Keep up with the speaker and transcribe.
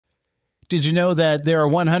Did you know that there are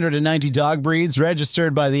 190 dog breeds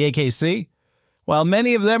registered by the AKC? While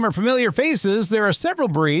many of them are familiar faces, there are several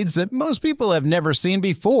breeds that most people have never seen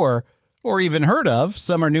before or even heard of.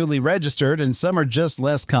 Some are newly registered and some are just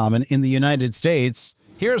less common in the United States.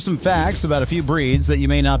 Here are some facts about a few breeds that you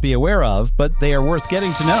may not be aware of, but they are worth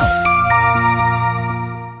getting to know.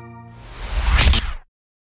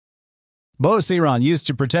 Beauceron used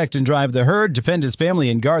to protect and drive the herd, defend his family,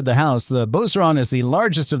 and guard the house. The Beauceron is the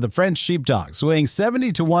largest of the French sheepdogs, weighing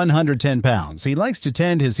 70 to 110 pounds. He likes to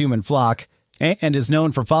tend his human flock and is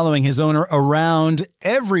known for following his owner around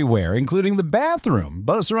everywhere, including the bathroom.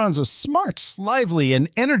 Beaucerons are smart, lively, and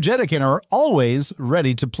energetic and are always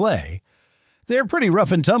ready to play. They're pretty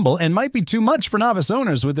rough and tumble and might be too much for novice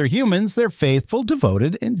owners. With their humans, they're faithful,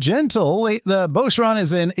 devoted, and gentle. The Beauceron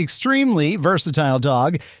is an extremely versatile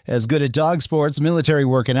dog, as good at dog sports, military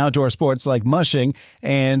work, and outdoor sports like mushing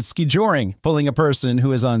and ski-joring, pulling a person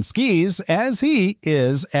who is on skis as he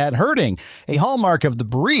is at herding. A hallmark of the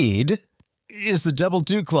breed is the double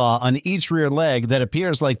dew claw on each rear leg that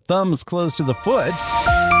appears like thumbs close to the foot.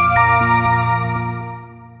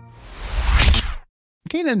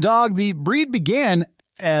 Canaan Dog, the breed began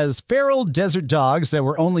as feral desert dogs that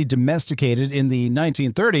were only domesticated in the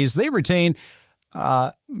 1930s. They retain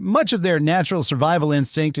much of their natural survival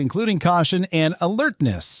instinct, including caution and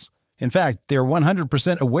alertness. In fact, they're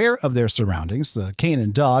 100% aware of their surroundings. The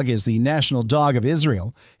Canaan Dog is the national dog of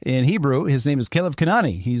Israel. In Hebrew, his name is Kelev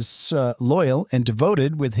Kanani. He's loyal and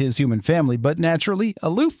devoted with his human family, but naturally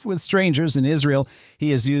aloof with strangers. In Israel,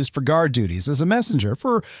 he is used for guard duties, as a messenger,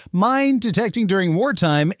 for mine detecting during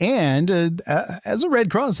wartime, and as a Red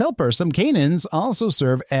Cross helper. Some Canaans also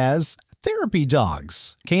serve as therapy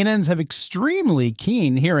dogs. Canines have extremely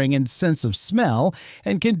keen hearing and sense of smell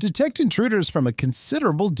and can detect intruders from a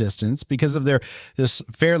considerable distance. Because of this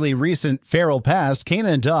fairly recent feral past,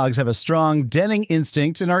 Canaan dogs have a strong denning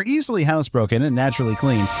instinct and are easily housebroken and naturally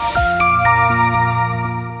clean.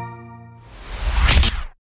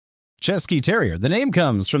 Cesky Terrier. The name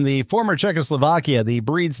comes from the former Czechoslovakia, the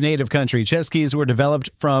breed's native country. Ceskys were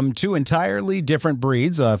developed from two entirely different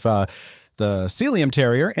breeds of the Sealyham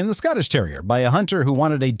Terrier and the Scottish Terrier by a hunter who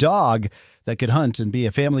wanted a dog that could hunt and be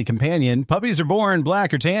a family companion. Puppies are born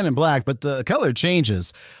black or tan and black, but the color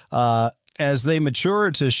changes as they mature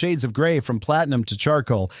to shades of gray from platinum to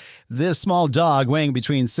charcoal. This small dog, weighing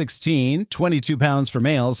between 22 pounds for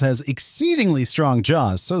males, has exceedingly strong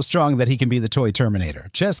jaws, so strong that he can be the toy Terminator.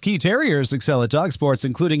 Cesky Terriers excel at dog sports,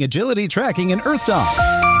 including agility, tracking, and earth dog.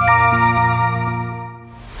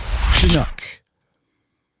 Chinook.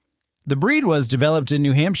 The breed was developed in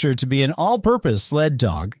New Hampshire to be an all-purpose sled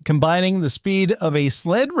dog, combining the speed of a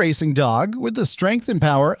sled racing dog with the strength and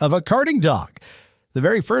power of a carting dog. The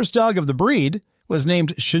very first dog of the breed was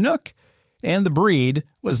named Chinook, and the breed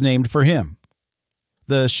was named for him.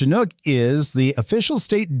 The Chinook is the official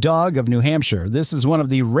state dog of New Hampshire. This is one of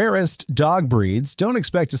the rarest dog breeds. Don't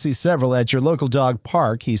expect to see several at your local dog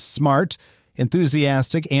park. He's smart,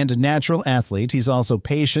 enthusiastic, and a natural athlete. He's also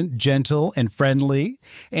patient, gentle, and friendly,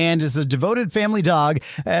 and is a devoted family dog.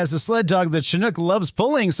 As a sled dog, the Chinook loves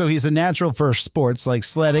pulling, so he's a natural for sports like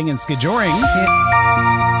sledding and ski-joring.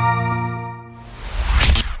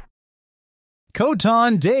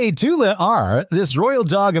 Coton de Tulear, this royal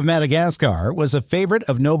dog of Madagascar, was a favorite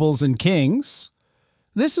of nobles and kings.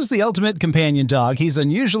 This is the ultimate companion dog. He's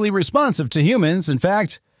unusually responsive to humans. In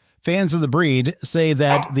fact, fans of the breed say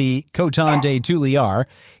that the Coton de Tulear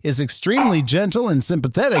is extremely gentle and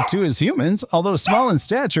sympathetic to his humans. Although small in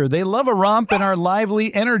stature, they love a romp and are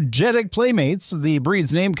lively, energetic playmates. The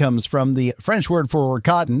breed's name comes from the French word for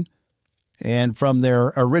Coton and from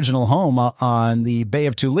their original home on the Bay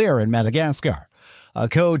of Tulear in Madagascar.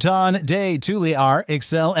 Coton de Tulear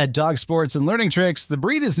excel at dog sports and learning tricks. The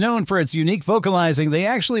breed is known for its unique vocalizing. They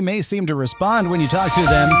actually may seem to respond when you talk to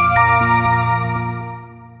them.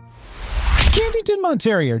 Dandie Dinmont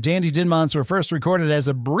Terrier. Dandie Dinmonts were first recorded as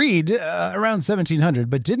a breed around 1700,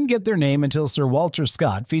 but didn't get their name until Sir Walter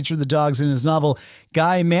Scott featured the dogs in his novel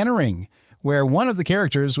Guy Mannering, where one of the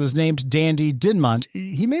characters was named Dandie Dinmont.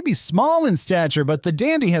 He may be small in stature, but the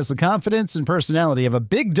Dandie has the confidence and personality of a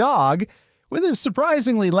big dog. With his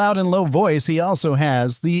surprisingly loud and low voice, he also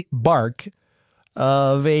has the bark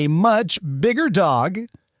of a much bigger dog.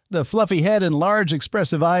 The fluffy head and large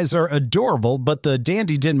expressive eyes are adorable, but the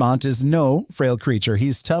Dandie Dinmont is no frail creature.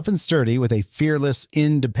 He's tough and sturdy with a fearless,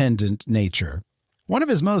 independent nature. One of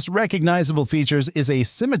his most recognizable features is a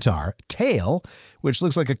scimitar tail, which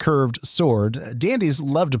looks like a curved sword. Dandies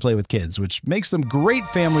love to play with kids, which makes them great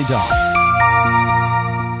family dogs.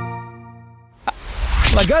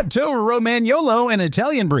 Lagotto Romagnolo, an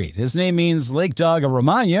Italian breed. His name means lake dog of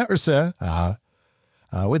Romagna, or se.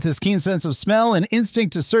 With his keen sense of smell and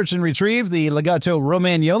instinct to search and retrieve, the Lagotto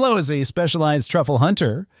Romagnolo is a specialized truffle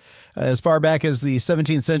hunter. As far back as the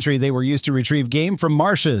 17th century, they were used to retrieve game from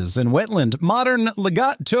marshes and wetland. Modern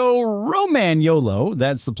Lagotto Romagnolo,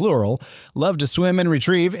 that's the plural, love to swim and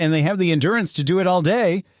retrieve, and they have the endurance to do it all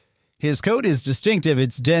day. His coat is distinctive.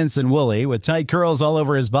 It's dense and woolly, with tight curls all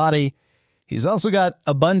over his body. He's also got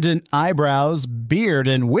abundant eyebrows, beard,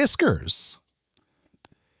 and whiskers.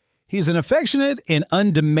 He's an affectionate and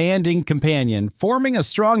undemanding companion, forming a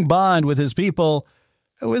strong bond with his people.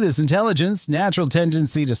 With his intelligence, natural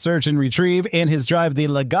tendency to search and retrieve, and his drive, the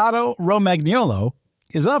Lagotto Romagnolo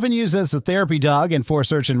is often used as a therapy dog and for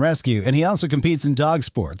search and rescue, and he also competes in dog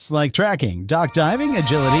sports like tracking, dock diving,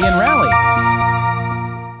 agility, and rally.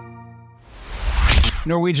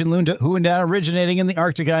 Norwegian Lundehund originating in the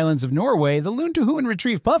Arctic islands of Norway, the Lundehund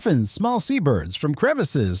retrieve puffins, small seabirds, from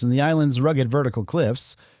crevices in the island's rugged vertical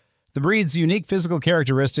cliffs. The breed's unique physical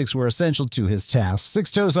characteristics were essential to his task. 6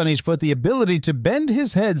 toes on each foot, the ability to bend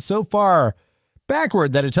his head so far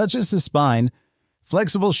backward that it touches his spine,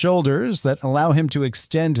 flexible shoulders that allow him to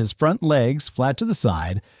extend his front legs flat to the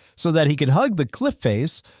side so that he could hug the cliff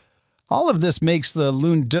face. All of this makes the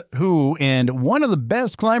Lundehund and one of the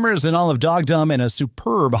best climbers in all of dogdom and a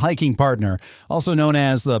superb hiking partner. Also known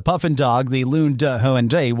as the puffin dog, the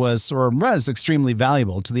Lundehund was extremely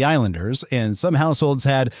valuable to the islanders, and some households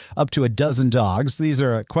had up to a dozen dogs. These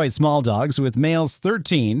are quite small dogs, with males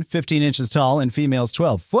 15 inches tall, and females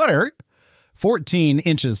 12-footer, 14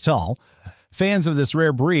 inches tall. Fans of this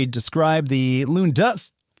rare breed describe the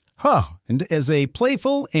Lundehund and as a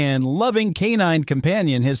playful and loving canine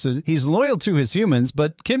companion. He's loyal to his humans,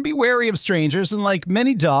 but can be wary of strangers, and like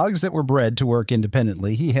many dogs that were bred to work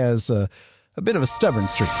independently, he has a bit of a stubborn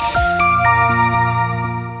streak.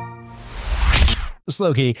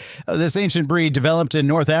 Sloughi, this ancient breed developed in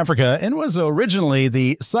North Africa and was originally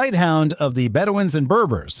the sighthound of the Bedouins and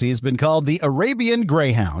Berbers. He's been called the Arabian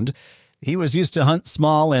Greyhound. He was used to hunt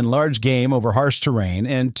small and large game over harsh terrain,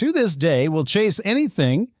 and to this day will chase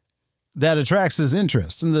anything that attracts his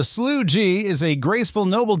interest. And the Sloughi is a graceful,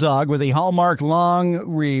 noble dog with a hallmark long,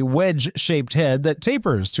 wedge-shaped head that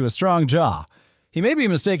tapers to a strong jaw. He may be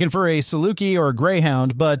mistaken for a Saluki or a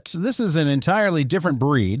Greyhound, but this is an entirely different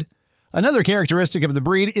breed. Another characteristic of the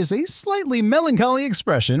breed is a slightly melancholy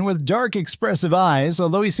expression with dark, expressive eyes,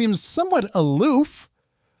 although he seems somewhat aloof.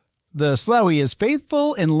 The Sloughi is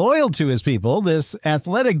faithful and loyal to his people. This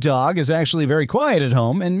athletic dog is actually very quiet at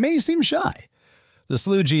home and may seem shy. The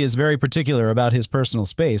Sloughi is very particular about his personal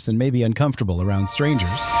space and may be uncomfortable around strangers.